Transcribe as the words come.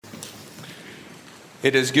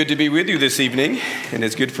It is good to be with you this evening, and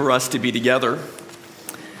it's good for us to be together.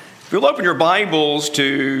 If you'll open your Bibles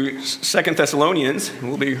to 2 Thessalonians,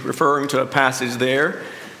 we'll be referring to a passage there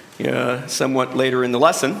somewhat later in the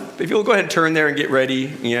lesson. If you'll go ahead and turn there and get ready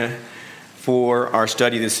for our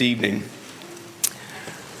study this evening.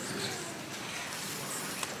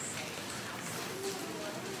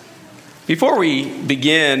 Before we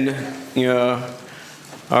begin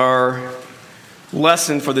our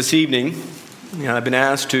lesson for this evening, I've been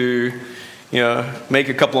asked to make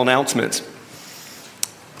a couple announcements.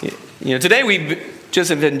 Today we just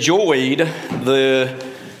have enjoyed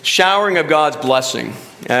the showering of God's blessing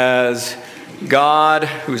as God,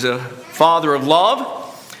 who's a Father of love,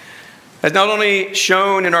 has not only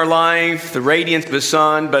shown in our life the radiance of His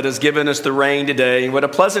Son, but has given us the rain today. What a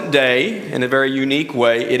pleasant day, in a very unique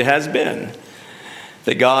way, it has been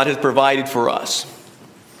that God has provided for us.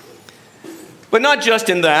 But not just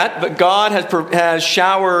in that, but God has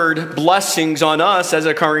showered blessings on us as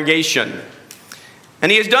a congregation. And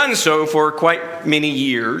He has done so for quite many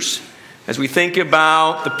years as we think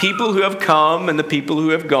about the people who have come and the people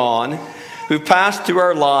who have gone, who've passed through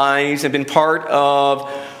our lives and been part of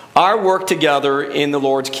our work together in the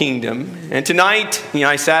Lord's kingdom. And tonight,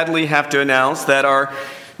 I sadly have to announce that our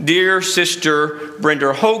dear sister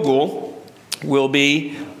Brenda Hogel will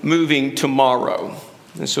be moving tomorrow.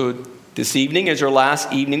 And so this evening is her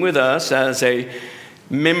last evening with us as a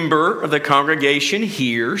member of the congregation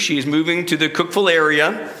here. She is moving to the Cookeville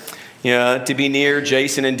area to be near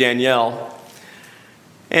Jason and Danielle.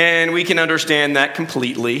 And we can understand that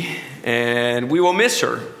completely. And we will miss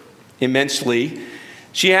her immensely.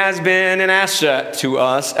 She has been an asset to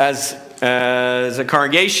us as a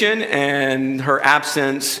congregation, and her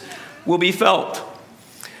absence will be felt.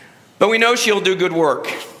 But we know she'll do good work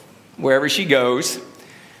wherever she goes,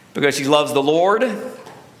 because she loves the Lord,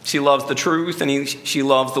 she loves the truth, and she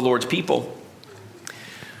loves the Lord's people.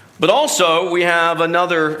 But also, we have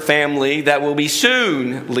another family that will be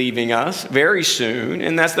soon leaving us, very soon,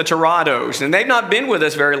 and that's the Torados. And they've not been with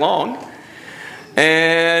us very long,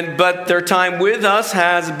 but their time with us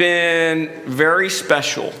has been very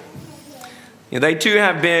special. They too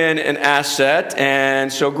have been an asset,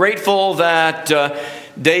 and so grateful that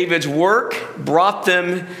David's work brought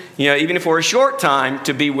them, even for a short time,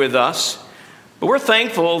 to be with us. But we're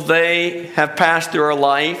thankful they have passed through our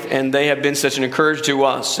life, and they have been such an encouragement to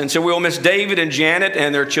us. And so we'll miss David and Janet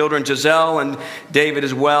and their children, Giselle and David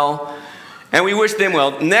as well. And we wish them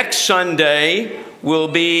well. Next Sunday will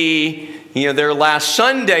be, their last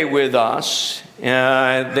Sunday with us.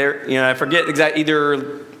 I forget exactly,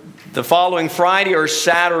 either the following Friday or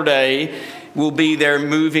Saturday will be their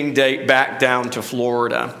moving date back down to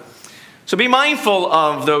Florida. So be mindful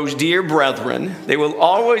of those dear brethren. They will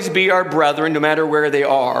always be our brethren no matter where they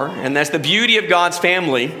are. And that's the beauty of God's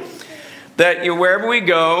family, that wherever we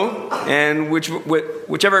go and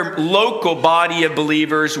whichever local body of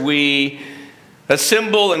believers we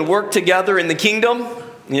assemble and work together in the kingdom,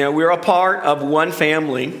 we're a part of one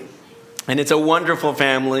family. And it's a wonderful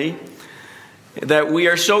family, that we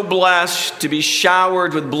are so blessed to be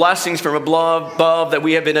showered with blessings from above, that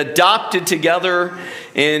we have been adopted together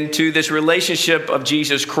into this relationship of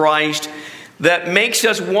Jesus Christ that makes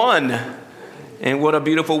us one. And what a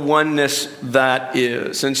beautiful oneness that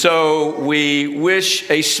is. And so we wish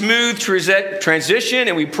a smooth transition,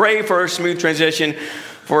 and we pray for a smooth transition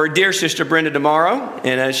for our dear sister Brenda tomorrow,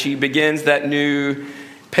 and as she begins that new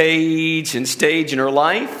page and stage in her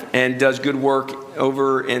life and does good work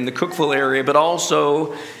over in the Cookeville area, but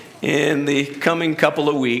also in the coming couple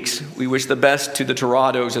of weeks. We wish the best to the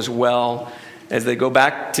Torados as well as they go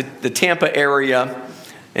back to the Tampa area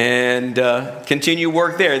and continue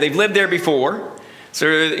work there. They've lived there before, so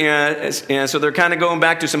they're kind of going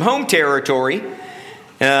back to some home territory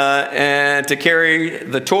and to carry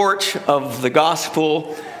the torch of the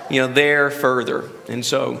gospel there further. And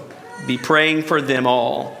so be praying for them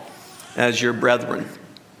all as your brethren.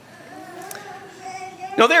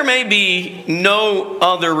 Now, there may be no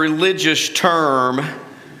other religious term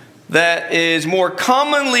that is more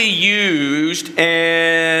commonly used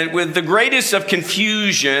and with the greatest of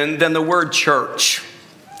confusion than the word church.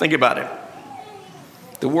 Think about it.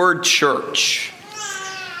 The word church.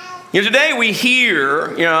 Today we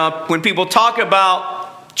hear, when people talk about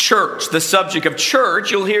church, the subject of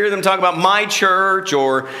church, you'll hear them talk about my church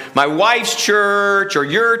or my wife's church or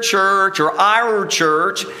your church or our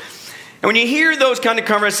church. And when you hear those kind of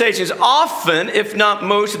conversations, often, if not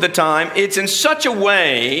most of the time, it's in such a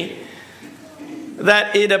way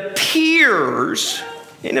that it appears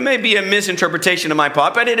And it may be a misinterpretation of my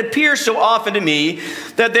part, but it appears so often to me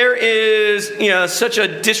that there is, such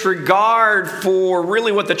a disregard for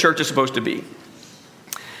really what the church is supposed to be.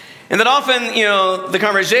 And that often, the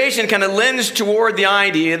conversation kind of lends toward the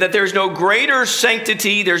idea that there's no greater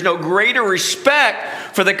sanctity, there's no greater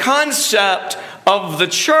respect for the concept of the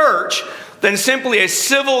church than simply a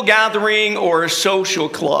civil gathering or a social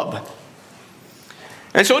club.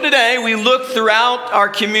 And so today we look throughout our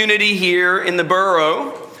community here in the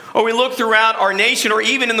borough, or we look throughout our nation, or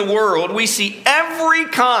even in the world, we see every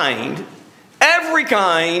kind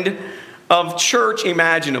of church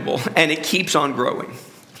imaginable, and it keeps on growing.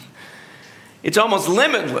 It's almost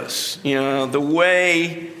limitless, the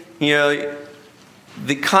way,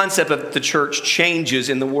 the concept of the church changes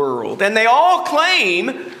in the world. And they all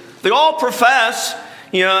profess,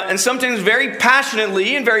 and sometimes very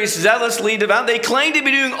passionately and very zealously devout, they claim to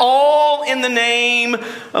be doing all in the name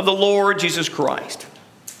of the Lord Jesus Christ.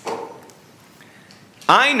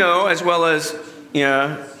 I know, as well as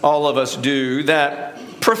all of us do,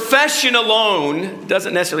 that profession alone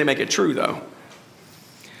doesn't necessarily make it true, though.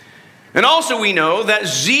 And also we know that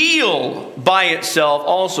zeal by itself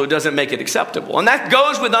also doesn't make it acceptable. And that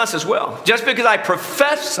goes with us as well. Just because I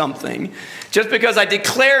profess something, just because I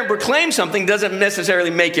declare and proclaim something doesn't necessarily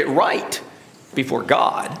make it right before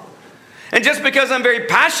God. And just because I'm very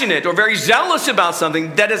passionate or very zealous about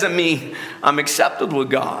something, that doesn't mean I'm acceptable with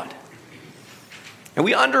God. And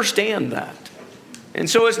we understand that. And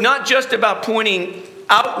so it's not just about pointing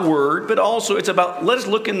outward, but also it's about, let us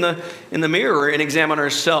look in the mirror and examine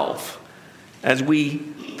ourselves as we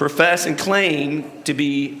profess and claim to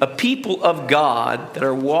be a people of God that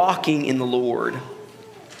are walking in the Lord.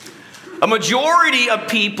 A majority of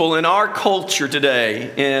people in our culture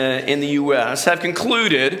today in the U.S. have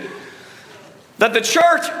concluded that the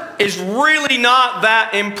church is really not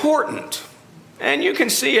that important. And you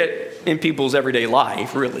can see it in people's everyday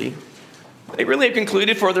life, really. They really have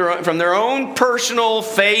concluded from their own personal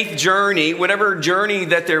faith journey, whatever journey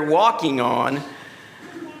that they're walking on,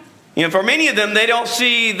 for many of them, they don't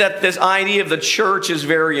see that this idea of the church is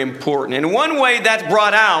very important. And one way that's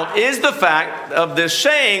brought out is the fact of this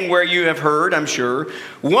saying where you have heard, I'm sure,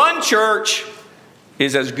 one church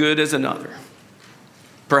is as good as another.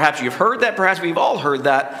 Perhaps you've heard that. Perhaps we've all heard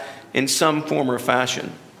that in some form or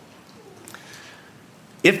fashion.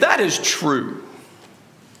 If that is true,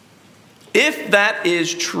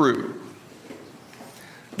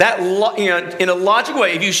 that, in a logical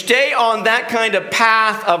way, if you stay on that kind of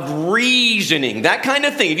path of reasoning, that kind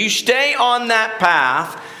of thing, if you stay on that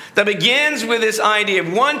path that begins with this idea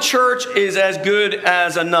of one church is as good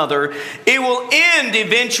as another, it will end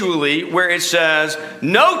eventually where it says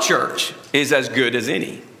no church is as good as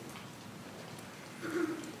any.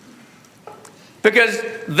 Because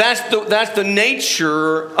that's the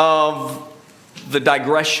nature of the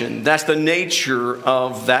digression. That's the nature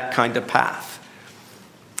of that kind of path.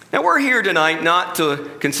 Now, we're here tonight not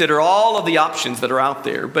to consider all of the options that are out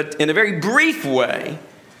there, but in a very brief way,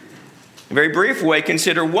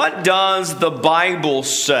 consider what does the Bible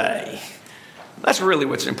say? That's really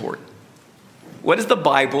what's important. What does the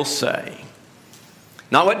Bible say?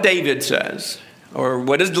 Not what David says, or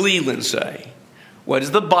what does Leland say? What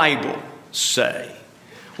does the Bible say?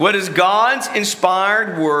 What does God's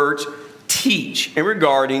inspired words teach in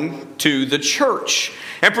regarding to the church,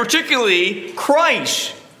 and particularly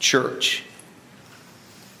Christ's church?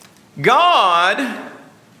 God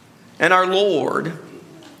and our Lord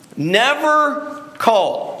never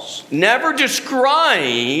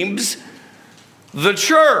describes the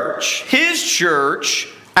church, his church,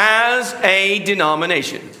 as a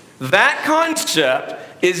denomination. That concept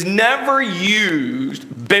is never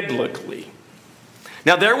used biblically.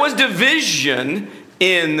 Now, there was division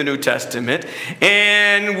in the New Testament,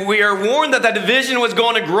 and we are warned that division was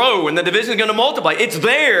going to grow and the division is going to multiply. It's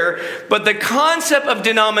there, but the concept of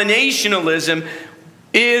denominationalism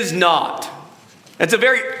is not. It's a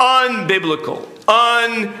very unbiblical,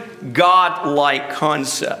 un-God-like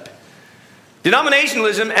concept.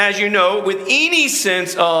 Denominationalism, as you know, with any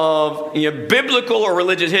sense of biblical or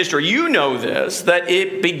religious history, you know this, that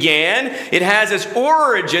it has its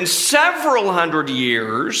origin several hundred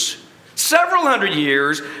years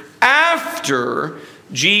after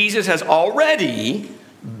Jesus has already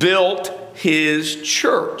built his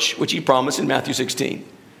church, which he promised in Matthew 16.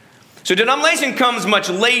 So denomination comes much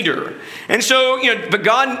later. And so, but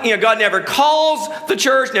God never calls the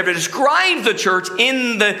church, never describes the church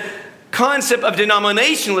in the concept of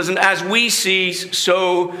denominationalism as we see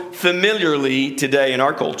so familiarly today in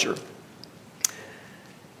our culture.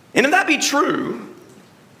 And if that be true,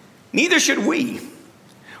 neither should we.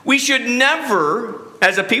 We should never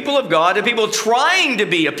as a people of God, a people trying to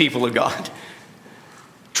be a people of God,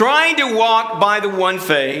 trying to walk by the one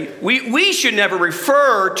faith, we should never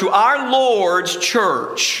refer to our Lord's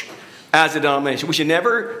church as a denomination. We should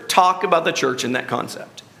never talk about the church in that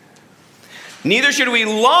concept. Neither should we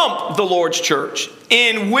lump the Lord's church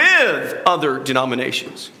in with other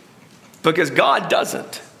denominations, because God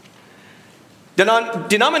doesn't.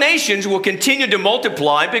 Denominations will continue to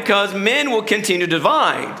multiply because men will continue to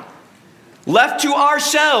divide. Left to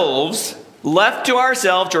ourselves, to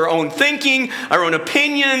our own thinking, our own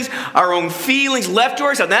opinions, our own feelings, left to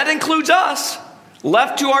ourselves. That includes us.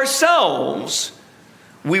 Left to ourselves,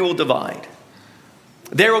 we will divide.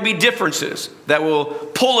 There will be differences that will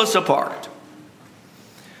pull us apart.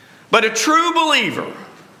 But a true believer,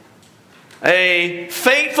 a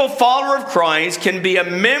faithful follower of Christ, can be a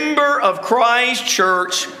member of Christ's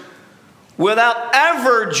church without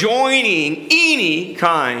ever joining any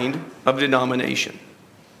kind of denomination.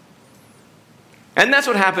 And that's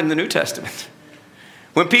what happened in the New Testament.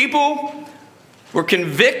 When people were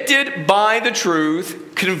convicted by the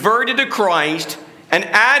truth, converted to Christ, and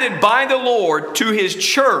added by the Lord to His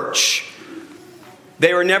church,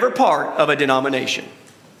 they were never part of a denomination.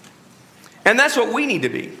 And that's what we need to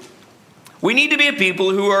be. We need to be a people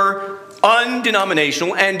who are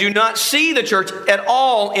undenominational and do not see the church at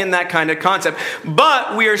all in that kind of concept.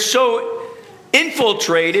 But we are so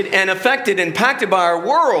infiltrated and affected, impacted by our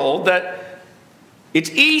world that it's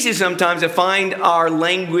easy sometimes to find our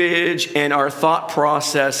language and our thought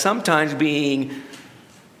process sometimes being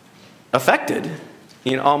affected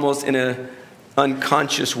almost in an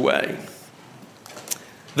unconscious way.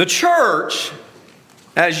 The church,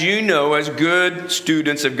 as you know, as good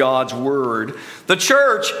students of God's Word, the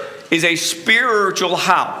church is a spiritual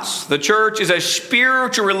house. The church is a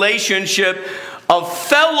spiritual relationship of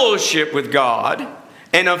fellowship with God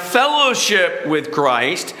and of fellowship with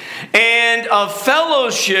Christ and of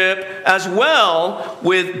fellowship as well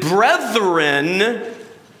with brethren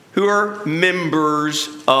who are members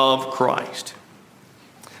of Christ.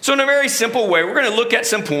 So in a very simple way, we're going to look at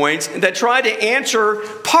some points that try to answer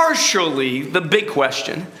partially the big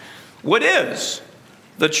question: what is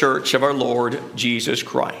the church of our Lord Jesus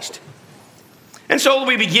Christ? And so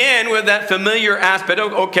we begin with that familiar aspect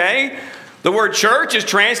of, okay, the word church is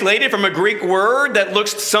translated from a Greek word that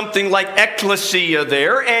looks something like ecclesia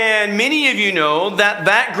there. And many of you know that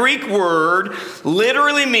that Greek word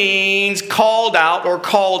literally means called out or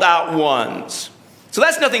called out ones. So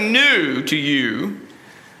that's nothing new to you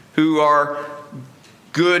who are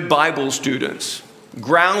good Bible students,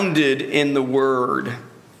 grounded in the Word.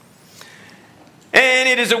 And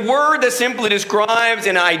it is a word that simply describes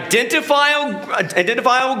an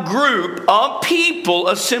identifiable group of people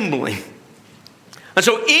assembling. And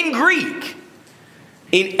so in Greek,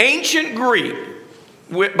 in ancient Greek,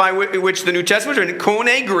 by which the New Testament was written,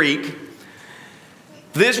 Koine Greek,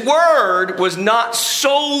 this word was not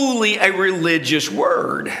solely a religious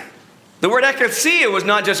word. The word ecclesia was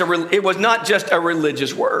not just a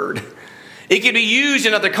religious word. It could be used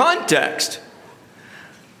in other contexts.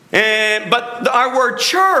 But our word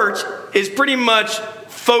church is pretty much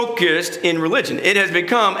focused in religion. It has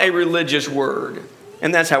become a religious word,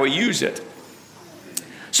 and that's how we use it.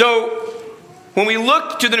 So when we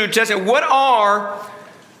look to the New Testament, what are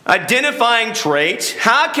identifying traits?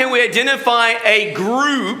 How can we identify a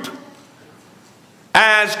group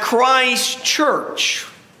as Christ's church?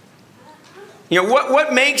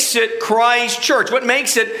 What makes it Christ's church? What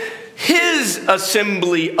makes it His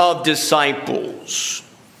assembly of disciples?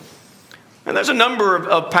 And there's a number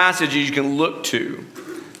of passages you can look to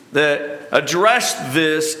that address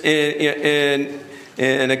this in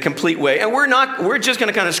a complete way. And we're just going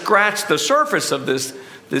to kind of scratch the surface of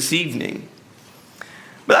this evening.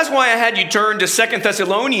 But that's why I had you turn to 2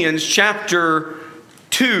 Thessalonians chapter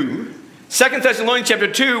 2. 2 Thessalonians chapter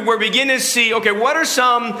 2, where we begin to see, okay, what are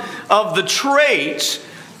some of the traits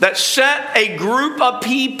that set a group of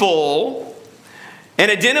people and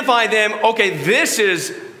identify them, okay, this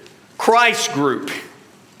is Christ's group.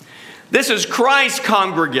 This is Christ's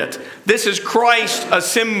congregate. This is Christ's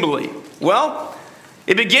assembly. Well,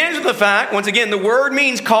 it begins with the fact, once again, the word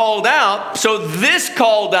means called out. So this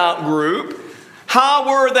called out group, how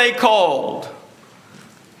were they called?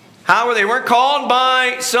 How were they? They weren't called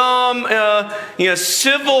by some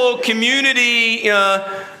civil community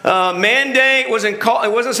mandate. It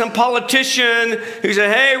wasn't some politician who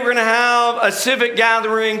said, hey, we're going to have a civic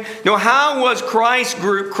gathering. No, how was Christ's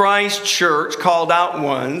group, Christ's church, called out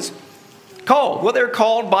ones, called? Well, they're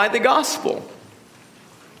called by the gospel.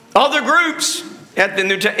 Other groups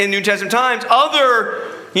in New Testament times,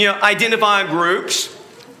 other identifying groups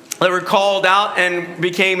that were called out and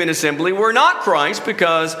became an assembly were not Christ,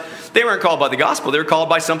 because they weren't called by the gospel. They were called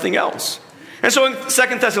by something else. And so in 2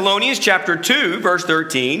 Thessalonians chapter 2, verse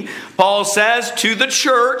 13, Paul says to the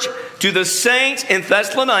church, to the saints in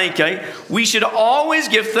Thessalonica, we should always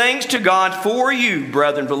give thanks to God for you,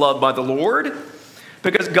 brethren beloved by the Lord,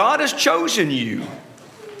 because God has chosen you.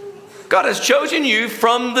 God has chosen you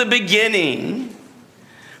from the beginning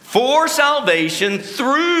for salvation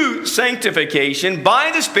through sanctification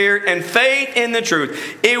by the Spirit and faith in the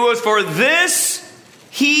truth. It was for this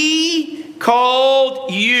He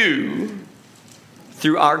called you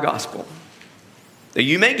through our gospel, that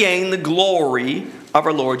you may gain the glory of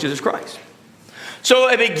our Lord Jesus Christ.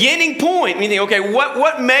 So a beginning point, meaning, okay,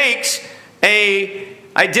 what makes a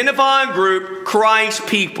identified group Christ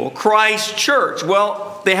people, Christ church?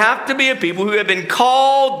 Well, they have to be a people who have been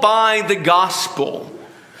called by the gospel,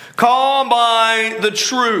 called by the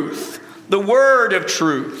truth, the word of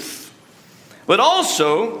truth. But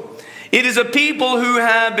also, it is a people who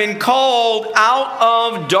have been called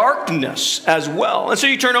out of darkness as well. And so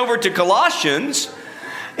you turn over to Colossians,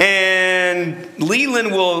 and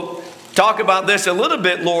Leland will talk about this a little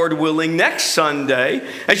bit, Lord willing, next Sunday.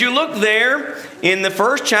 As you look there in the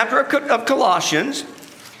first chapter of Colossians,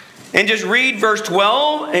 and just read verse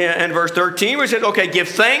 12 and verse 13, where it says, okay, give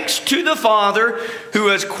thanks to the Father who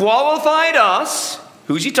has qualified us.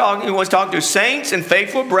 Who's he talking? He was talking to saints and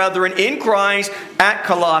faithful brethren in Christ at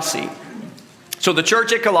Colossae. So the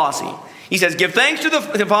church at Colossae. He says, give thanks to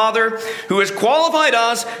the Father who has qualified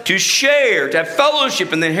us to share, to have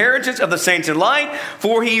fellowship in the inheritance of the saints in light.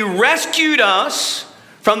 For he rescued us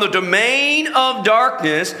from the domain of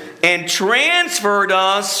darkness and transferred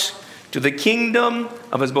us to the kingdom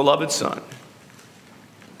of his beloved Son.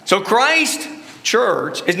 So Christ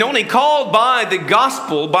church is not only called by the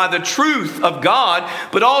gospel, by the truth of God,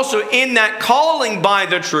 but also in that calling by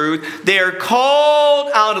the truth, they are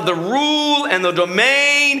called out of the rule and the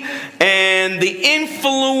domain and the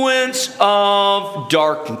influence of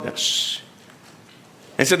darkness.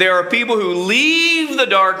 And so there are people who leave the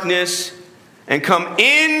darkness and come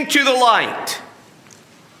into the light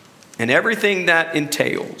and everything that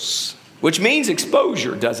entails, which means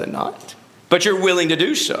exposure, does it not? But you're willing to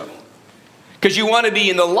do so, because you want to be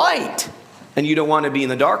in the light and you don't want to be in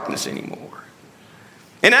the darkness anymore.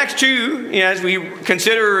 In Acts 2, as we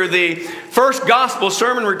consider the first gospel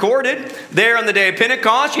sermon recorded, there on the day of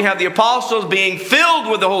Pentecost, you have the apostles being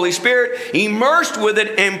filled with the Holy Spirit, immersed with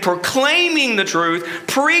it, and proclaiming the truth,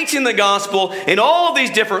 preaching the gospel in all of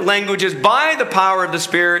these different languages by the power of the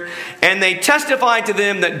Spirit. And they testified to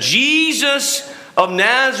them that Jesus of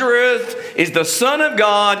Nazareth is the Son of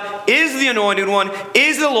God, is the Anointed One,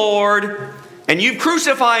 is the Lord, and you've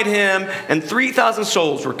crucified him. And 3,000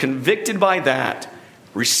 souls were convicted by that,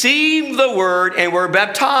 received the word, and were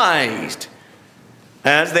baptized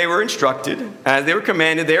as they were instructed, as they were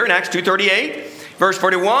commanded there in Acts 2:38. Verse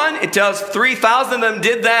 41, it tells 3,000 of them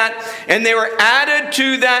did that, and they were added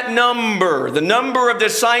to that number, the number of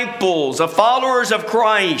disciples, of followers of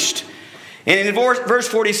Christ. And in verse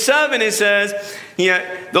 47, it says,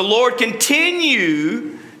 the Lord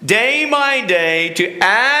continued day by day to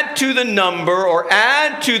add to the number, or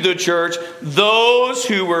add to the church, those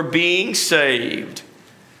who were being saved.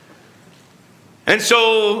 And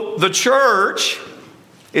so the church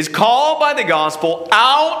is called by the gospel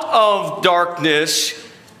out of darkness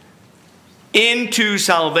into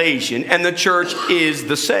salvation. And the church is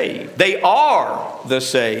the saved. They are the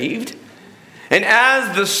saved. And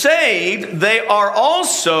as the saved, they are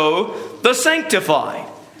also the sanctified.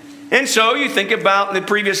 And so you think about in the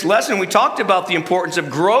previous lesson, we talked about the importance of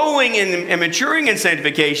growing and maturing in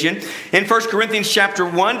sanctification in 1 Corinthians chapter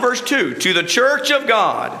 1, verse 2. To the church of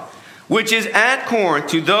God, which is at Corinth,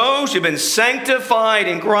 to those who have been sanctified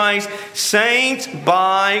in Christ, saints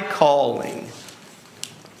by calling.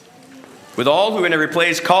 With all who in every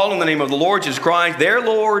place call on the name of the Lord Jesus Christ, their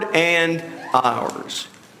Lord and ours.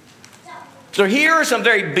 So here are some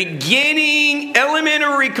very beginning,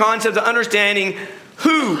 elementary concepts of understanding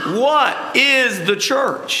what is the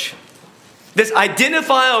church. This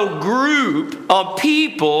identifiable group of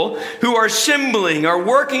people who are assembling, or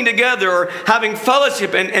working together, or having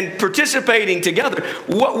fellowship and participating together.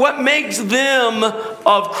 What makes them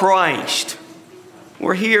of Christ?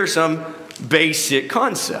 Well, here are some basic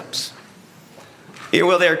concepts.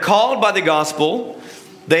 Well, they're called by the gospel.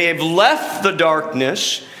 They have left the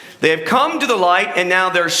darkness. They have come to the light, and now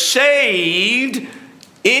they're saved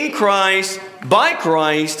in Christ, by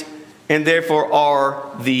Christ, and therefore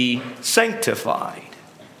are the sanctified.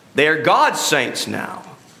 They are God's saints now.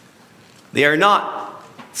 They are not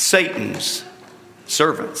Satan's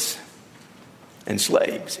servants. and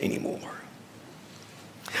slaves anymore.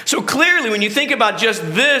 So clearly, when you think about just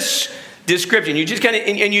this description, you just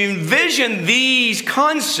and you envision these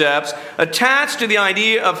concepts attached to the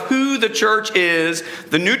idea of who the church is,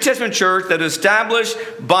 the New Testament church that is established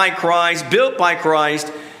by Christ, built by Christ.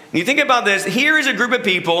 And you think about this, here is a group of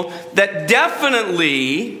people that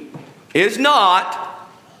definitely is not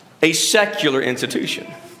a secular institution.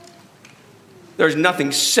 There's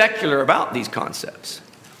nothing secular about these concepts.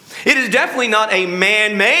 It is definitely not a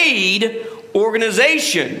man-made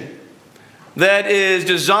organization that is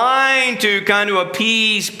designed to kind of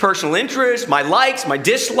appease personal interests, my likes, my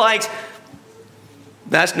dislikes.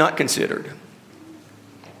 That's not considered.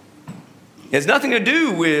 It has nothing to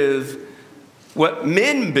do with what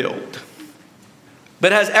men build,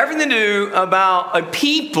 but has everything to do about a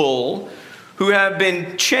people who have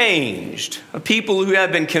been changed, a people who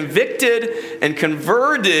have been convicted and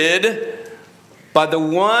converted by the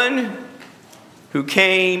one who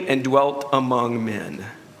came and dwelt among men,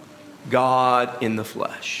 God in the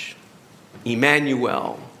flesh,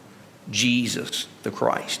 Emmanuel, Jesus the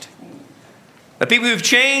Christ. The people who've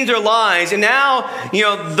changed their lives, and now,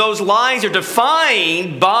 those lives are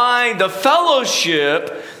defined by the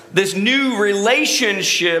fellowship, this new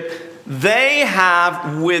relationship they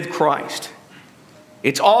have with Christ.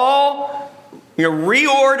 It's all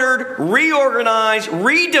reordered, reorganized,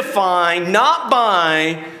 redefined, not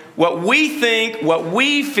by what we think, what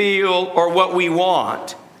we feel, or what we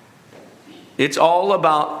want. It's all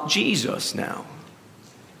about Jesus now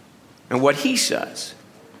and what he says.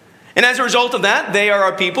 And as a result of that, they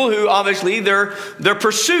are a people who obviously their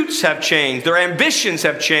pursuits have changed, their ambitions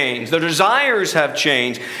have changed, their desires have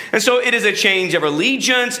changed. And so it is a change of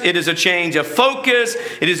allegiance, it is a change of focus,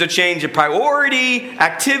 it is a change of priority,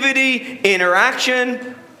 activity,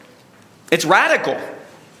 interaction. It's radical.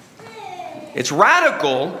 It's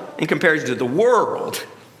radical in comparison to the world.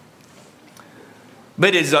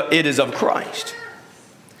 But it is of Christ.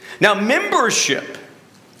 Now, membership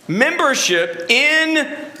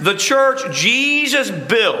in the church Jesus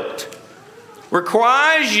built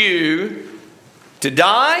requires you to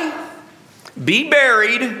die, be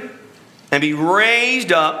buried, and be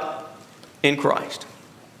raised up in Christ.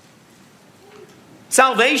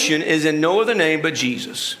 Salvation is in no other name but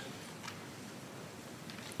Jesus.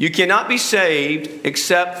 You cannot be saved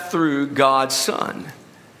except through God's Son.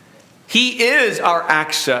 He is our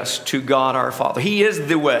access to God our Father. He is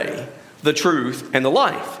the way, the truth, and the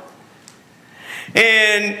life.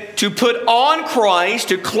 And to put on Christ,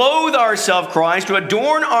 to clothe ourselves Christ, to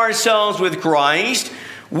adorn ourselves with Christ,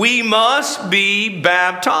 we must be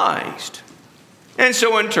baptized. And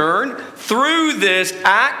so in turn, through this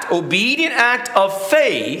obedient act of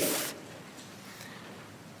faith,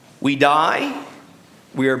 we die,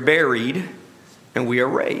 we are buried, and we are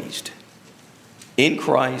raised in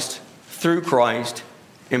Christ, through Christ,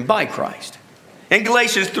 and by Christ. In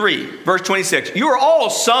Galatians 3, verse 26, you are all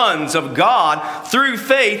sons of God through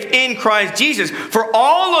faith in Christ Jesus. For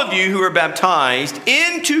all of you who are baptized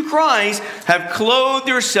into Christ have clothed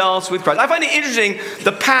yourselves with Christ. I find it interesting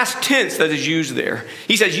the past tense that is used there.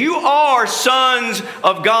 He says, you are sons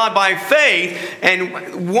of God by faith.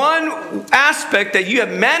 And one aspect that you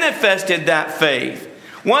have manifested that faith,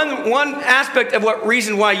 one aspect of what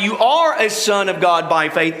reason why you are a son of God by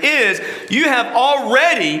faith is you have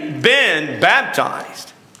already been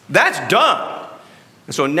baptized. That's done.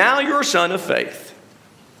 And so now you're a son of faith.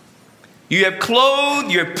 You have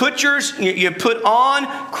clothed, you have put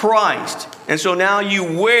on Christ. And so now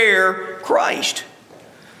you wear Christ.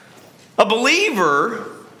 A believer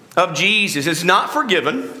of Jesus is not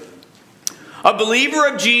forgiven. A believer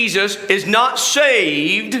of Jesus is not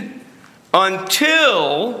saved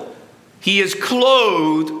until he is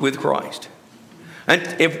clothed with Christ. And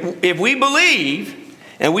if we believe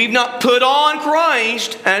and we've not put on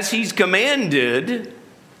Christ as he's commanded,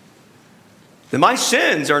 then my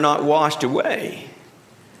sins are not washed away.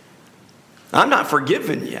 I'm not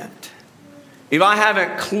forgiven yet. If I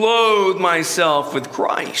haven't clothed myself with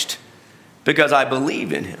Christ because I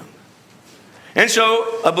believe in him. And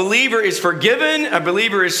so a believer is forgiven, a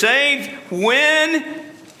believer is saved when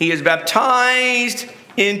he is baptized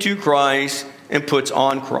into Christ and puts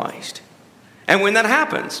on Christ. And when that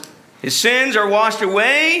happens, his sins are washed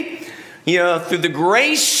away, through the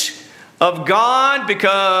grace of God,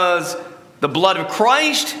 because the blood of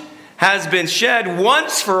Christ has been shed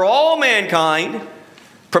once for all mankind.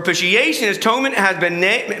 Propitiation, atonement has been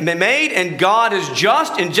made, and God is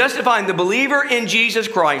just in justifying the believer in Jesus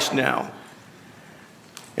Christ now.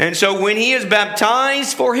 And so when he is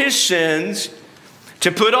baptized for his sins,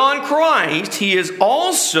 to put on Christ, he is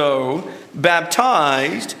also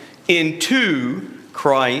baptized into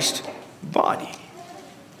Christ's body.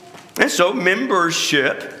 And so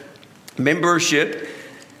membership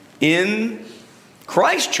in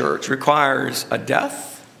Christ's church requires a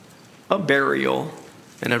death, a burial,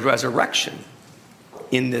 and a resurrection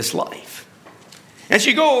in this life. And so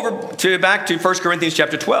you go back to 1 Corinthians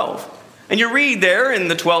chapter 12. And you read there in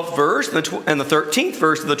the 12th verse and the 13th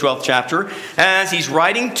verse of the 12th chapter, as he's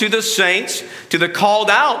writing to the saints, to the called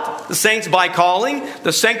out, the saints by calling,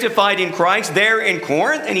 the sanctified in Christ, there in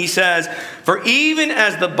Corinth. And he says, "For even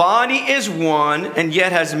as the body is one and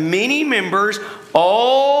yet has many members,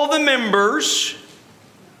 all the members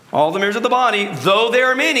of the body, though there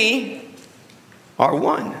are many, are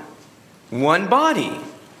one body.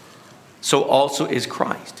 So also is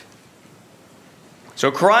Christ." So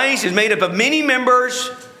Christ is made up of many members,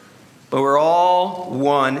 but we're all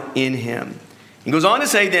one in him. He goes on to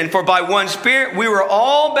say then, "For by one Spirit we were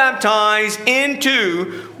all baptized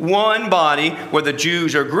into one body, whether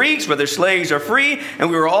Jews or Greeks, whether slaves or free, and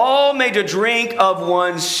we were all made to drink of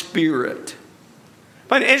one Spirit."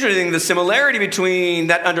 But interesting, the similarity between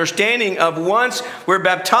that understanding of once we're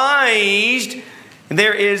baptized,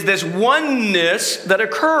 there is this oneness that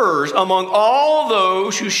occurs among all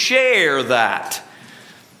those who share that.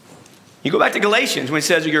 You go back to Galatians when it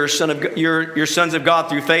says you're sons of God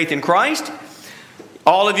through faith in Christ.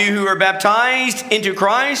 All of you who are baptized into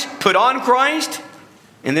Christ, put on Christ.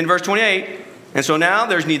 And then verse 28, "And so now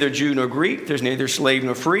there's neither Jew nor Greek, there's neither slave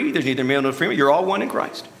nor free, there's neither male nor female. You're all one in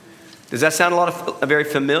Christ." Does that sound very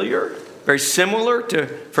familiar, very similar to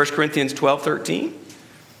 1 Corinthians 12:13?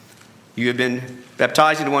 You have been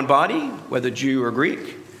baptized into one body, whether Jew or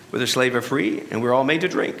Greek, whether slave or free, and we're all made to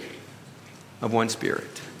drink of one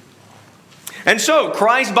Spirit. And so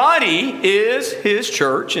Christ's body is his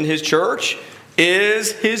church, and his church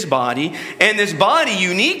is his body. And this body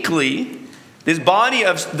uniquely, this body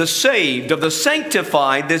of the saved, of the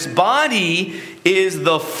sanctified, this body is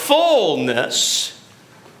the fullness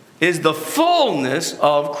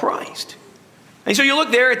of Christ. And so you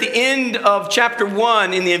look there at the end of chapter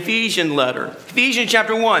 1 in the Ephesians letter. Ephesians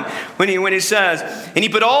chapter 1, when it says, "And he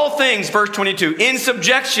put all things," verse 22, "in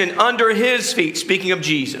subjection under his feet," speaking of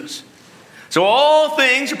Jesus. So all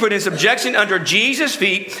things are put in subjection under Jesus'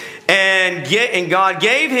 feet, and God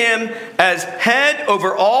gave him as head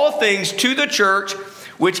over all things to the church,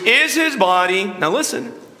 which is his body. Now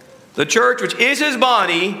listen, the church, which is his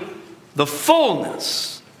body, the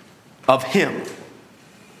fullness of him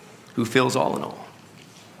who fills all in all.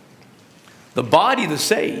 The body of the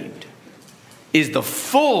saved is the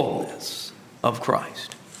fullness of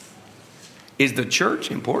Christ. Is the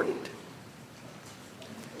church important?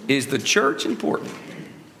 Is the church important?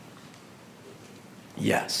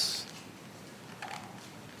 Yes.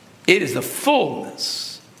 It is the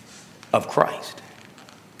fullness of Christ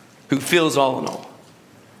who fills all in all.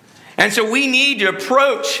 And so we need to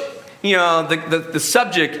approach, the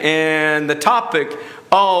subject and the topic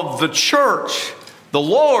of the church, the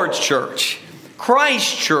Lord's church,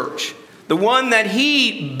 Christ's church, the one that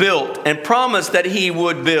he built and promised that he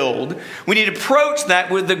would build. We need to approach that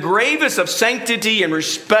with the gravest of sanctity and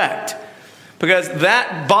respect, because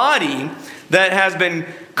that body that has been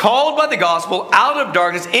called by the gospel out of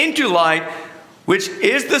darkness into light, which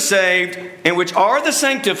is the saved and which are the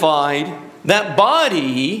sanctified, that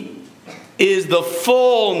body is the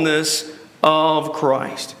fullness of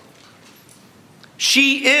Christ.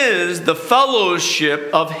 She is the fellowship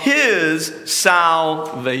of his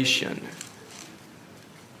salvation.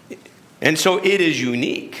 And so it is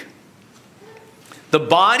unique. The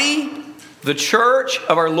body, the church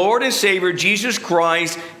of our Lord and Savior Jesus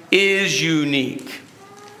Christ is unique.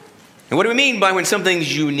 And what do we mean by when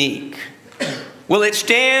something's unique? Well, it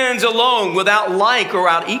stands alone without like or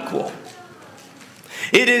without equal.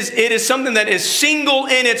 It is something that is single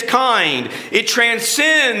in its kind. It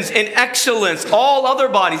transcends in excellence all other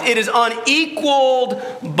bodies. It is unequaled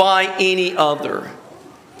by any other.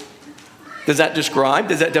 Does that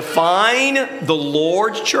define the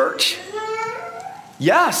Lord's church?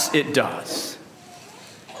 Yes, it does.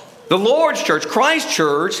 The Lord's church, Christ's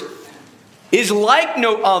church, is like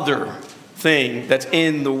no other thing that's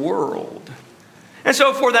in the world. And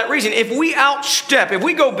so for that reason, if we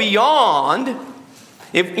go beyond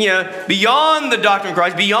the doctrine of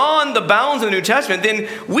Christ, beyond the bounds of the New Testament, then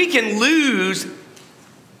we can lose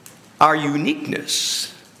our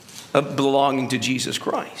uniqueness of belonging to Jesus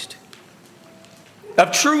Christ,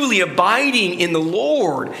 of truly abiding in the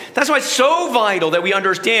Lord. That's why it's so vital that we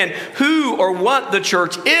understand who or what the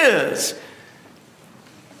church is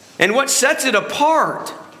and what sets it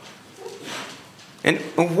apart and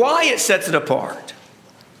why it sets it apart.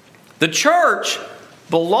 The church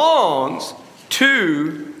belongs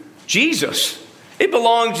to Jesus. It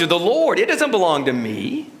belongs to the Lord. It doesn't belong to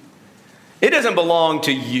me. It doesn't belong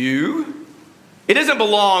to you. It doesn't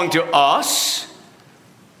belong to us.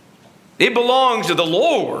 It belongs to the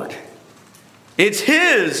Lord. It's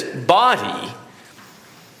His body.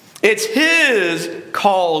 It's His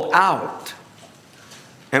called out.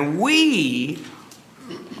 And we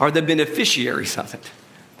are the beneficiaries of it.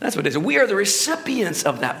 That's what it is. We are the recipients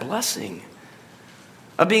of that blessing,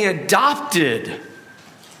 of being adopted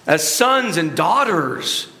as sons and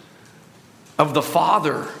daughters of the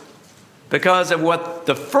Father because of what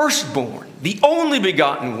the firstborn, the only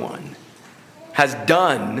begotten one, has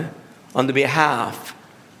done on the behalf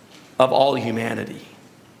of all humanity.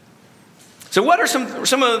 So what are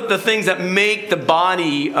some of the things that make the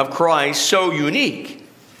body of Christ so unique?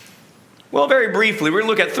 Well, very briefly, we're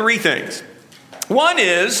going to look at three things. One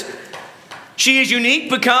is, she is unique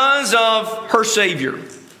because of her Savior.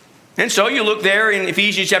 And so you look there in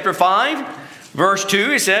Ephesians chapter 5, verse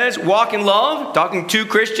 2, it says, walk in love, talking to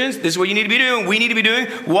Christians. This is what you need to be doing. We need to be doing.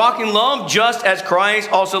 Walk in love just as Christ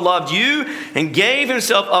also loved you and gave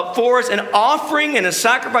Himself up for us, an offering and a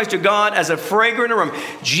sacrifice to God as a fragrant aroma.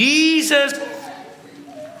 Jesus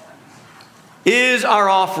is our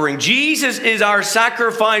offering. Jesus is our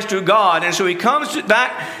sacrifice to God. And so He comes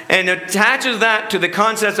back and attaches that to the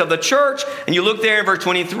concepts of the church. And you look there in verse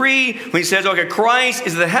 23 when He says, okay, Christ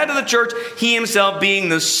is the head of the church, He Himself being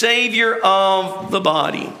the Savior of the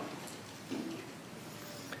body.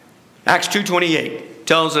 Acts 2:28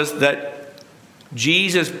 tells us that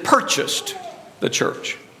Jesus purchased the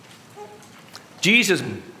church. Jesus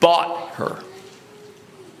bought her.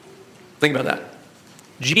 Think about that.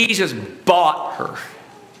 Jesus bought her.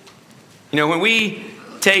 You know, when we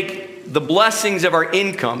take the blessings of our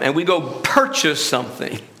income and we go purchase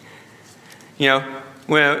something, you know,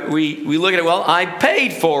 when we look at it, well, I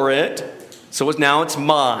paid for it, so now it's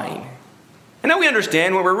mine. And then we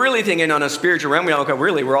understand when we're really thinking on a spiritual realm,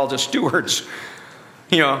 we're all just stewards,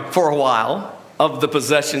 you know, for a while of the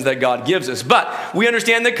possessions that God gives us. But we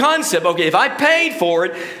understand the concept. Okay, if I paid for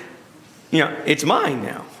it, you know, it's mine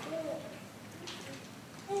now.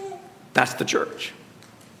 That's the church.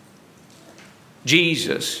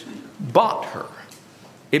 Jesus bought her.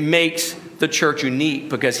 It makes the church unique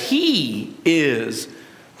because He is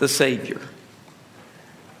the Savior.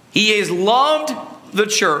 He has loved the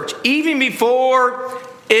church even before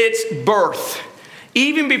its birth,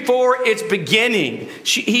 even before its beginning.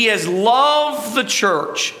 He has loved the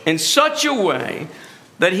church in such a way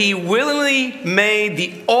that He willingly made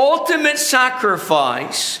the ultimate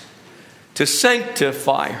sacrifice to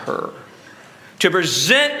sanctify her, to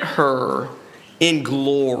present her in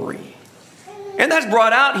glory. And that's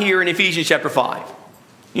brought out here in Ephesians chapter 5.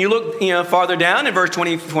 You look farther down in verse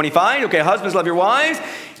 25. Okay, husbands, love your wives.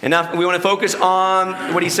 And now we want to focus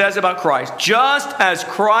on what he says about Christ. Just as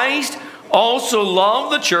Christ also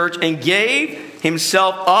loved the church and gave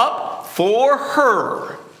Himself up for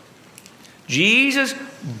her. Jesus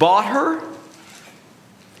bought her.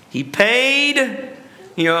 He paid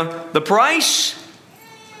the price,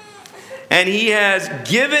 and He has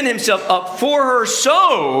given Himself up for her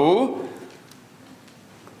so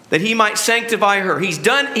that He might sanctify her. He's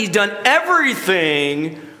done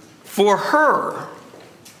everything for her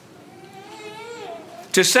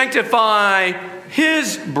to sanctify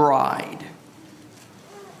His bride,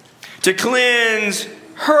 to cleanse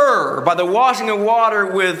her by the washing of water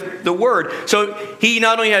with the word. So He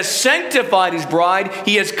not only has sanctified His bride,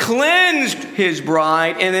 He has cleansed His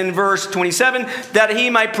bride. And in verse 27, that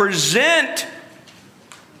He might present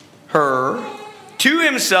her to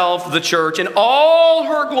Himself, the church, in all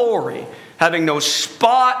her glory, having no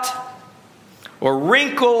spot or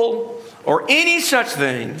wrinkle or any such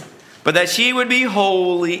thing, but that she would be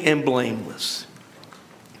holy and blameless.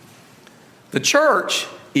 The church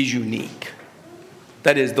is unique.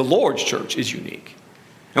 That is, the Lord's church is unique.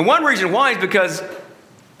 And one reason why is because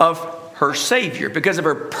of her Savior, because of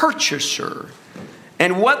her purchaser,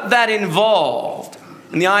 and what that involved.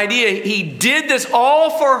 And the idea, He did this all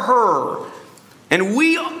for her. And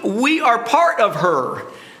we are part of her.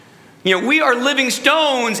 We are living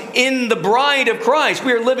stones in the bride of Christ.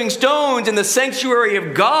 We are living stones in the sanctuary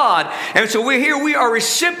of God. And so we're here. We are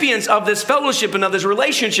recipients of this fellowship and of this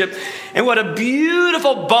relationship. And what a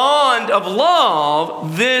beautiful bond of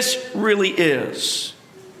love this really is.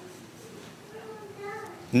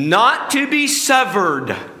 Not to be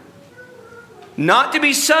severed. Not to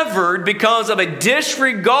be severed because of a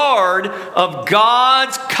disregard of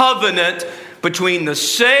God's covenant between the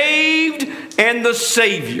saved and the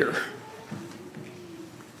Savior.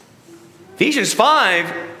 Ephesians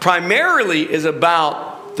 5 primarily is about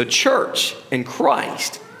the church and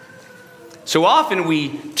Christ. So often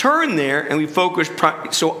we turn there and we focus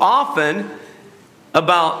so often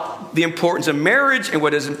about the importance of marriage and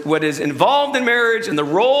what is involved in marriage and the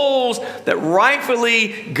roles that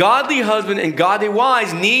rightfully godly husband and godly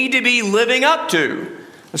wives need to be living up to.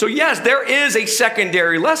 And so yes, there is a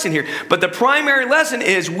secondary lesson here, but the primary lesson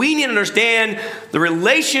is we need to understand the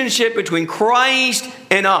relationship between Christ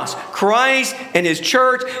and us, Christ and his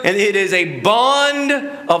church, and it is a bond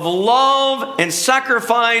of love and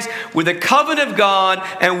sacrifice with the covenant of God,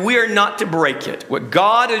 and we are not to break it. What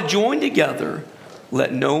God has joined together,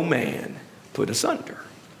 let no man put asunder.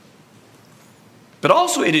 But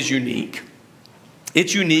also it is unique.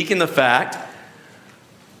 It's unique in the fact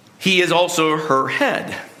he is also her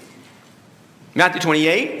head. Matthew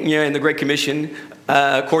 28, in the Great Commission,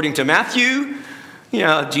 according to Matthew,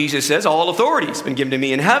 Jesus says, all authority has been given to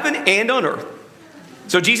me in heaven and on earth.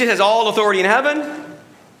 So Jesus has all authority in heaven,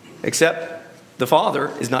 except the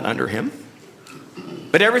Father is not under him.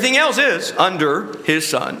 But everything else is under his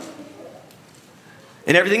Son.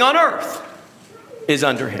 And everything on earth is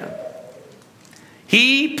under him.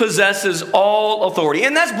 He possesses all authority.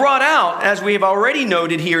 And that's brought out, as we have already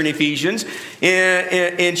noted here in Ephesians,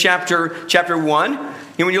 in chapter 1.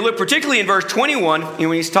 And when you look particularly in verse 21,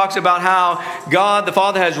 when he talks about how God the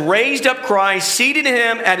Father has raised up Christ, seated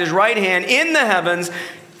him at his right hand in the heavens,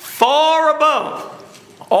 far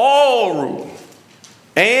above all rule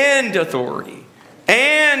and authority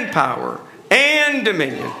and power and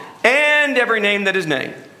dominion and every name that is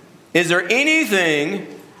named. Is there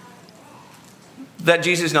anything that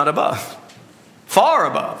Jesus is not above? Far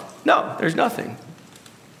above? No, there's nothing.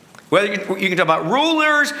 Whether you can talk about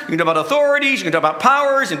rulers, you can talk about authorities, you can talk about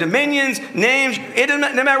powers and dominions, names, it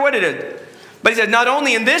doesn't, no matter what it is. But he said, not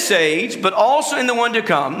only in this age, but also in the one to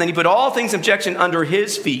come. Then he put all things in subjection under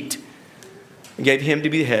his feet and gave him to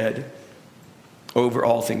be the head over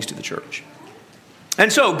all things to the church.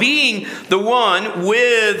 And so, being the one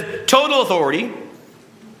with total authority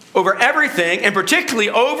over everything, and particularly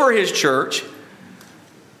over his church,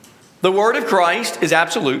 the word of Christ is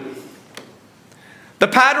absolute. The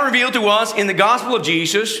pattern revealed to us in the gospel of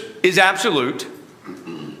Jesus is absolute.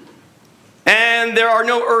 And there are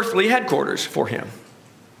no earthly headquarters for him.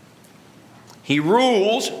 He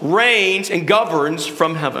rules, reigns, and governs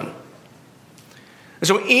from heaven. And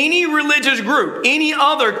so any religious group, any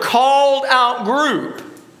other called out group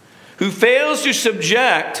who fails to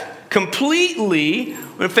subject completely,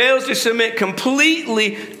 or fails to submit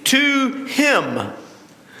completely to him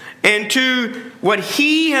and to what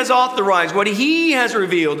he has authorized, what he has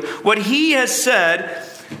revealed, what he has said,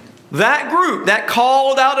 that group, that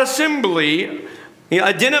called out assembly,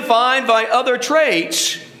 identified by other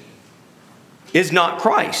traits, is not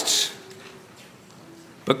Christ's.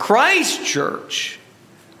 But Christ's church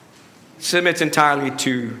submits entirely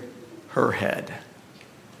to her head,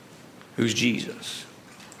 who's Jesus.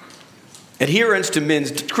 Adherence to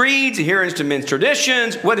men's creeds, adherence to men's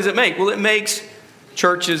traditions, what does it make? Well, it makes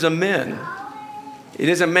churches of men. It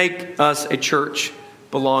doesn't make us a church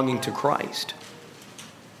belonging to Christ.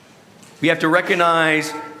 We have to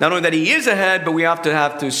recognize not only that he is a head, but we have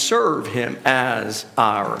to serve him as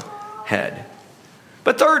our head.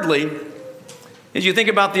 But thirdly, as you think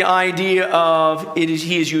about the idea of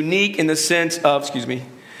he is unique in the sense of, unique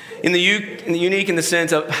in the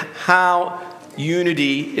sense of how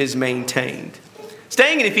unity is maintained.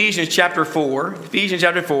 Staying in Ephesians chapter 4,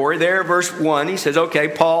 there verse 1, he says, okay,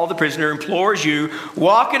 Paul the prisoner implores you,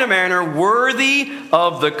 walk in a manner worthy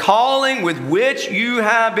of the calling with which you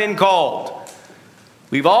have been called.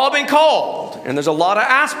 We've all been called, and there's a lot of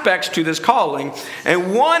aspects to this calling.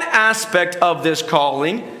 And one aspect of this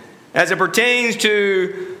calling, as it pertains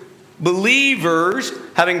to believers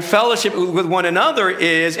having fellowship with one another,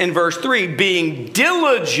 is in verse 3, being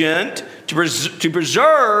diligent to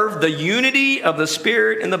preserve the unity of the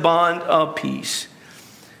Spirit in the bond of peace.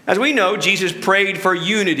 As we know, Jesus prayed for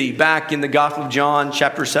unity back in the Gospel of John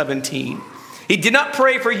chapter 17. He did not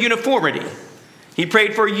pray for uniformity. He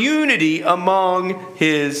prayed for unity among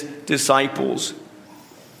his disciples.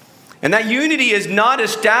 And that unity is not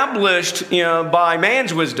established by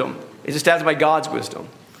man's wisdom. It's established by God's wisdom.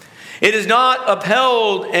 It is not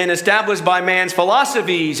upheld and established by man's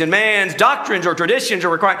philosophies and man's doctrines or traditions or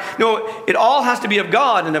requirements. No, it all has to be of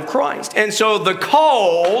God and of Christ. And so the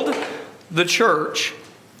called, the church,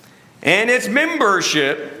 and its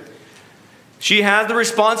membership, she has the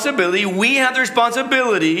responsibility, we have the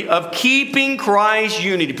responsibility of keeping Christ's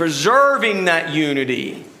unity, preserving that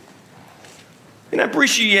unity. And I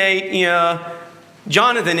appreciate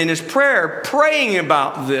Jonathan in his prayer praying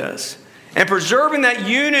about this. and preserving that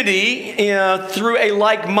unity through a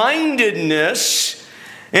like-mindedness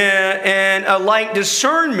and a like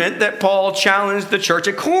discernment that Paul challenged the church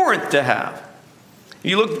at Corinth to have.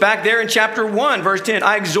 You look back there in chapter 1, verse 10.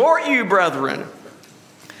 I exhort you, brethren,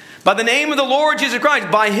 by the name of the Lord Jesus Christ,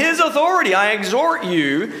 by his authority, I exhort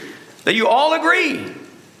you that you all agree,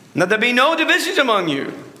 and that there be no divisions among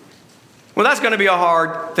you. Well, that's going to be a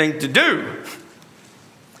hard thing to do.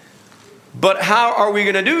 But how are we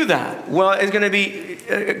going to do that? Well, it's going to be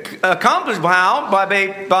accomplished how?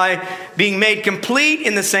 By being made complete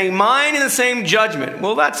in the same mind and the same judgment.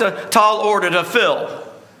 Well, that's a tall order to fill.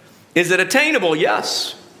 Is it attainable?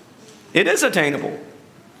 Yes. It is attainable.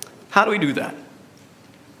 How do we do that?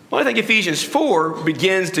 Well, I think Ephesians 4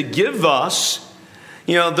 begins to give us,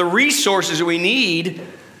 the resources that we need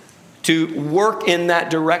to work in that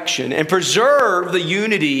direction and preserve the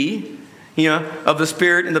unity, of the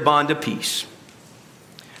Spirit and the bond of peace.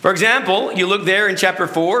 For example, you look there in chapter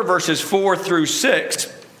 4, verses 4 through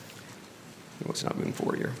 6. What's not moving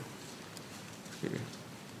forward here?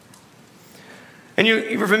 And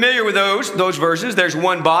you're familiar with those verses. There's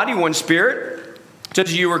one body, one Spirit, just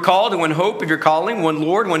as you were called, and one hope of your calling, one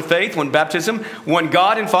Lord, one faith, one baptism, one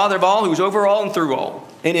God and Father of all, who's over all and through all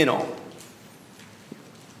and in all.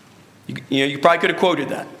 You probably could have quoted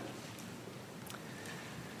that.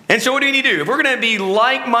 And so what do we need to do? If we're going to be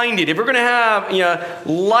like-minded, if we're going to have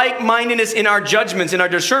like-mindedness in our judgments, in our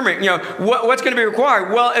discernment, what's going to be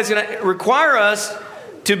required? Well, it's going to require us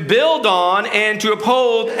to build on and to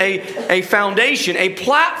uphold a foundation, a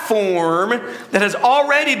platform that has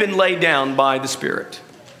already been laid down by the Spirit.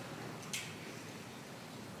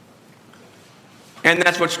 And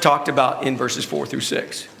that's what's talked about in verses 4 through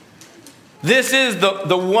 6. This is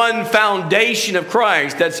the one foundation of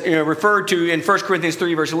Christ that's referred to in 1 Corinthians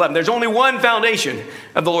 3, verse 11. There's only one foundation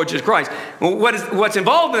of the Lord Jesus Christ. Well, what's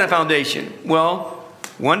involved in that foundation? Well,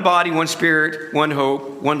 one body, one Spirit, one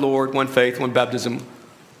hope, one Lord, one faith, one baptism,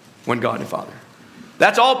 one God and Father.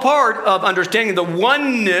 That's all part of understanding the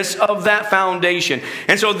oneness of that foundation.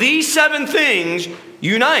 And so these 7 things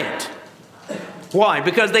unite. Why?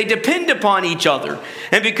 Because they depend upon each other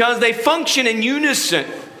and because they function in unison.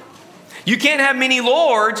 You can't have many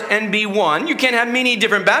Lords and be one. You can't have many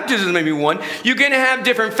different baptisms and be one. You can have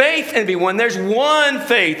different faith and be one. There's one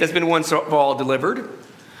faith that's been once for all delivered.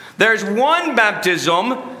 There's one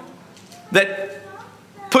baptism that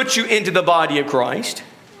puts you into the body of Christ.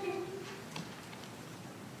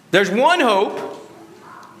 There's one hope,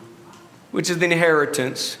 which is the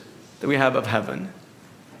inheritance that we have of heaven.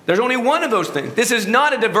 There's only one of those things. This is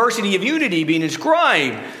not a diversity of unity being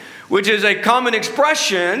described, which is a common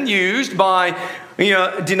expression used by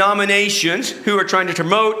denominations who are trying to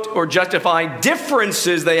promote or justify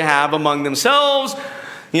differences they have among themselves,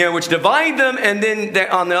 which divide them, and then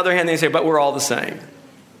on the other hand they say, but we're all the same.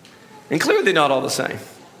 And clearly they're not all the same.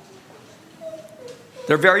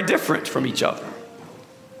 They're very different from each other.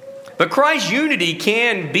 But Christ's unity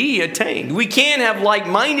can be attained. We can have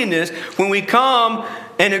like-mindedness when we come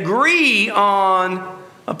and agree on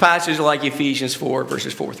a passage like Ephesians 4,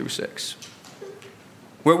 verses 4 through 6,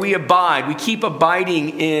 where we abide. We keep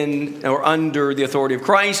abiding in or under the authority of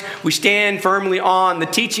Christ. We stand firmly on the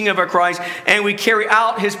teaching of our Christ, and we carry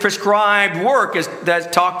out his prescribed work, as that's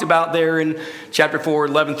talked about there in chapter 4,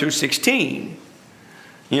 11 through 16.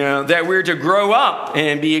 That we're to grow up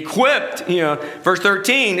and be equipped, verse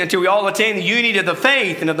 13, until we all attain the unity of the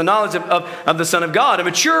faith and of the knowledge of the Son of God, a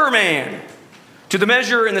mature man, to the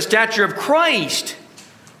measure and the stature of Christ.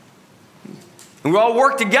 And we all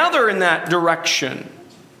work together in that direction.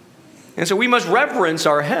 And so we must reverence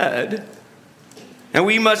our head, and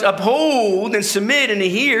we must uphold and submit and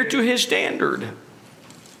adhere to his standard.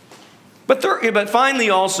 But finally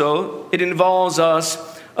also, it involves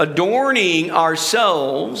us adorning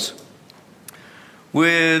ourselves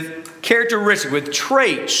with characteristics, with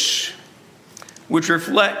traits which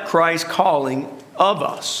reflect Christ's calling of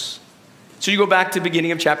us. So you go back to the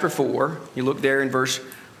beginning of chapter 4. You look there in verse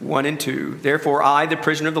 1 and 2. Therefore, I, the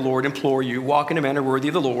prisoner of the Lord, implore you, walk in a manner worthy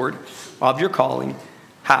of the Lord, of your calling.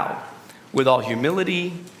 How? With all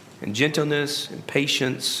humility and gentleness and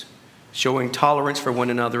patience, showing tolerance for one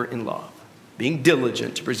another in love, being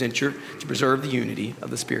diligent to preserve the unity of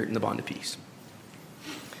the Spirit in the bond of peace.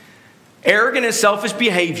 Arrogant and selfish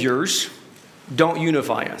behaviors don't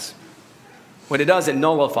unify us. What it does, it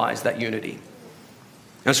nullifies that unity.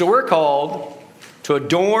 And so we're called to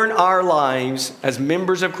adorn our lives as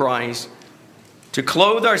members of Christ, to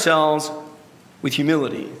clothe ourselves with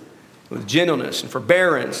humility, with gentleness and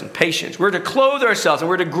forbearance and patience. We're to clothe ourselves and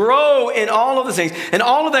we're to grow in all of the things. And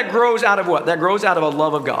all of that grows out of what? That grows out of a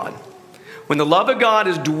love of God. when the love of God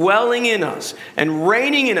is dwelling in us and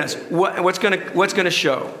reigning in us, what's going to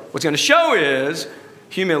show? What's going to show is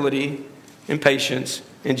humility and patience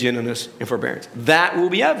and gentleness and forbearance. That will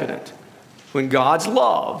be evident when God's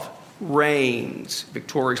love reigns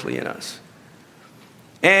victoriously in us.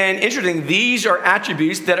 And interesting, these are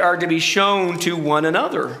attributes that are to be shown to one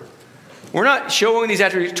another. We're not showing these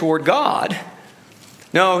attributes toward God.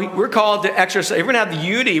 No, we're called to exercise. If we're going to have the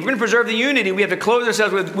unity, if we're going to preserve the unity, we have to clothe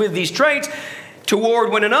ourselves with these traits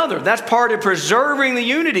toward one another. That's part of preserving the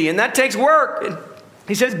unity, and that takes work.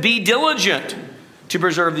 He says, be diligent to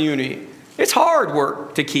preserve the unity. It's hard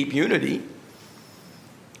work to keep unity.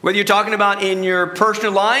 Whether you're talking about in your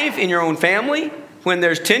personal life, in your own family, when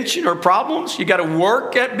there's tension or problems, you got to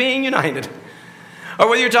work at being united. Or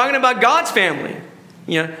whether you're talking about God's family,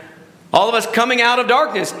 all of us coming out of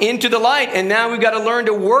darkness into the light, and now we've got to learn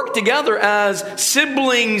to work together as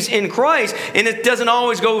siblings in Christ. And it doesn't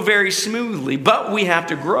always go very smoothly, but we have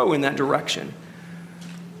to grow in that direction.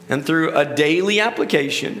 And through a daily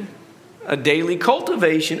application, a daily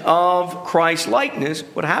cultivation of Christ's likeness,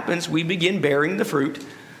 what happens? We begin bearing the fruit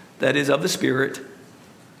that is of the Spirit,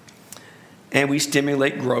 and we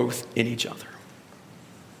stimulate growth in each other.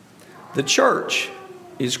 The church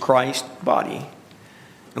is Christ's body.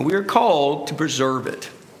 And we are called to preserve it,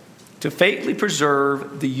 to faithfully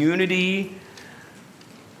preserve the unity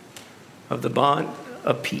of the bond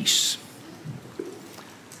of peace.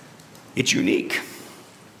 It's unique.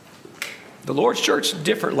 The Lord's church is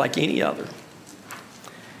different like any other.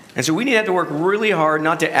 And so we need to have to work really hard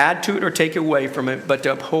not to add to it or take away from it, but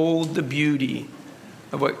to uphold the beauty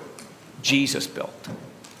of what Jesus built.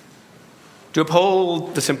 To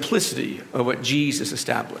uphold the simplicity of what Jesus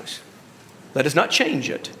established. Let us not change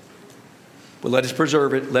it, but let us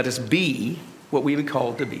preserve it. Let us be what we've been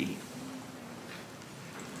called to be.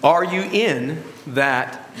 Are you in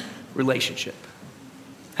that relationship?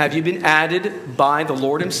 Have you been added by the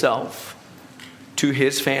Lord himself to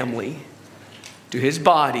his family, to his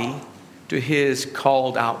body, to his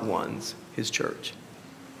called out ones, his church?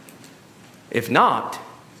 If not,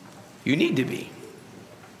 you need to be.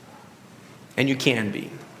 And you can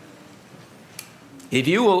be. If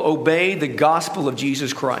you will obey the gospel of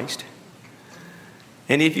Jesus Christ,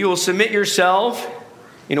 and if you will submit yourself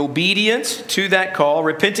in obedience to that call,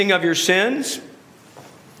 repenting of your sins,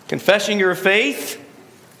 confessing your faith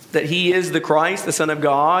that he is the Christ, the Son of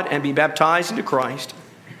God, and be baptized into Christ,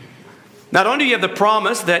 not only do you have the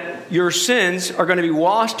promise that your sins are going to be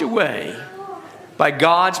washed away by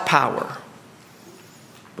God's power,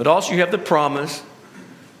 but also you have the promise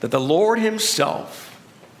that the Lord himself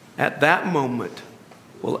at that moment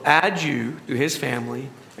will add you to his family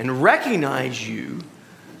and recognize you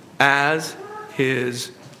as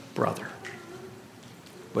his brother.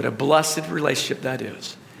 What a blessed relationship that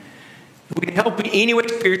is. If we can help you any way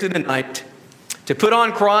through the night to put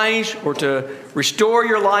on Christ or to restore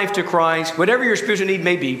your life to Christ, whatever your spiritual need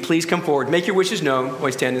may be, please come forward. Make your wishes known while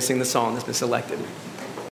we stand and sing the song that's been selected.